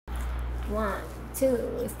1,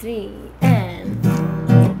 2, 3, and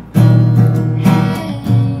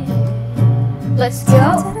let's go.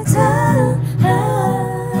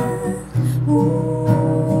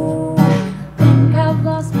 Think I've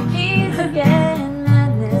lost my keys again.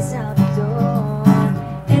 Madness out the door.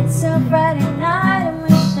 It's a Friday night. I'm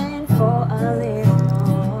wishing for a little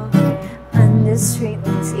more. On the street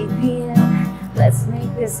lights 8 p.m. Let's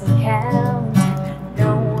make this a count.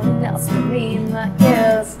 No one else but me and my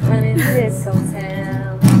girls running this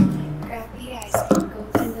hotel. Grab the ice cream, go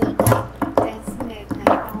to the club, dance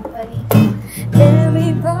midnight, nobody.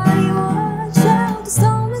 Everybody watch out, the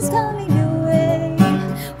storm is coming your way.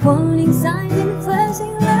 Warning signs and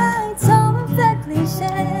flashing lights, all of the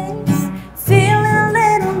cliches. Feeling a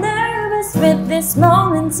little nervous with this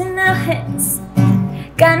moment in our hands.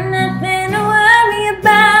 Got nothing to worry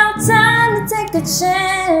about, time to take a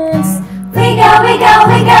chance. We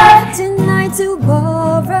got tonight to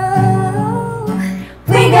borrow.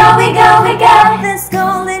 We got this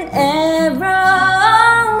golden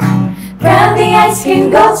arrow. Grab the ice cream,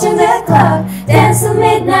 go to the club, dance till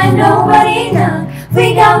midnight, nobody know.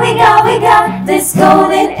 We got this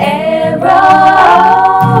golden arrow.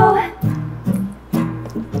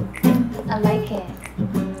 I like it.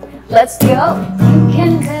 Let's go. You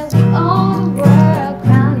can tell the whole world,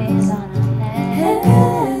 crown is on our head.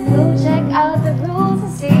 Go check out the rules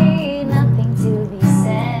and see, nothing to be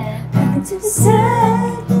said. Nothing to be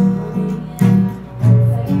said.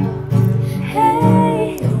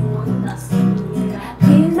 Hey,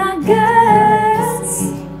 be my girls.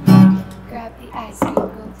 Grab the ice cream, go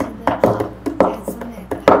to the club, dance till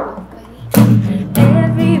midnight, nobody.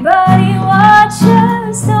 Everybody watch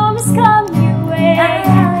out, storm is coming your way.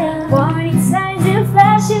 Warning signs and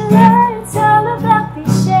flashing lights, all about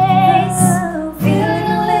these shades. Feeling a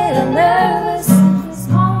little nervous, this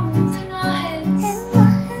moment in our heads.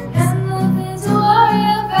 And nothing to worry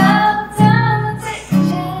about, time to take a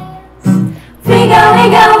chance. We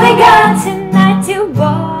got tonight to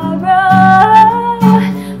borrow.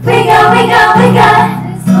 We got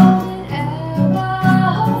this golden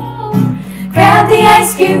arrow. Grab the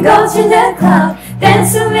ice cream, go to the club,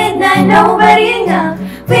 dance till midnight, nobody know.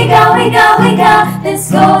 We got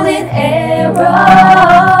this golden arrow.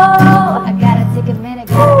 I gotta take a minute,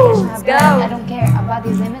 gotta catch my breath. I don't care about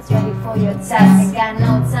these limits, ready for your test. I got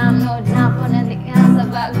no time for nothing else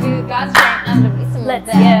about you. God's strength, I'm the reason. Let's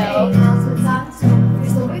go. go. Hey, now's the time to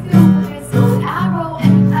push the way through. It's golden arrow,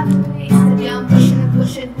 and I'm steady, I'm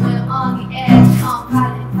pushing, when I'm on the edge. I'm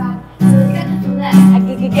fighting, so it's got nothing left.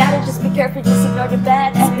 You gotta just be careful, just ignore the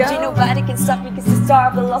bad energy. Nobody can stop me cause the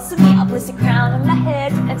star belongs to me. I placed a crown on my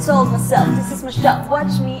head and told myself, this is my shot,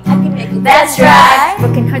 watch me, I can make it. That's right.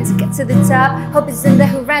 Working hard to get to the top. Hope is in the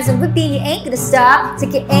horizon, with BINI ain't gonna stop.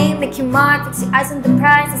 Take your aim, make your mark, fix your eyes on the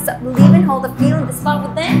prize, and stop believing, hold the feeling that's far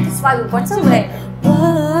within. That's why we want to win.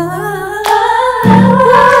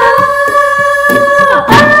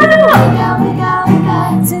 We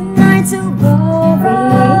got tonight to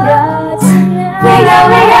borrow. We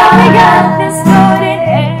got this golden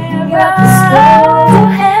arrow.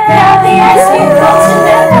 Grab the ice cream, go to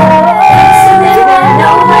the club, dance till midnight,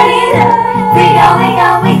 nobody know. We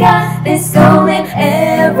got this golden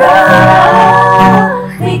arrow. We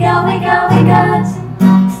got.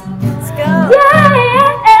 Let's go. Yeah.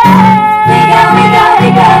 We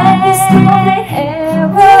got this golden arrow.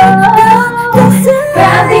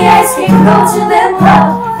 Grab the ice cream, go to the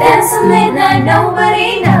club, dance till midnight,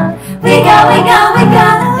 nobody know. We got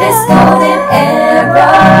this golden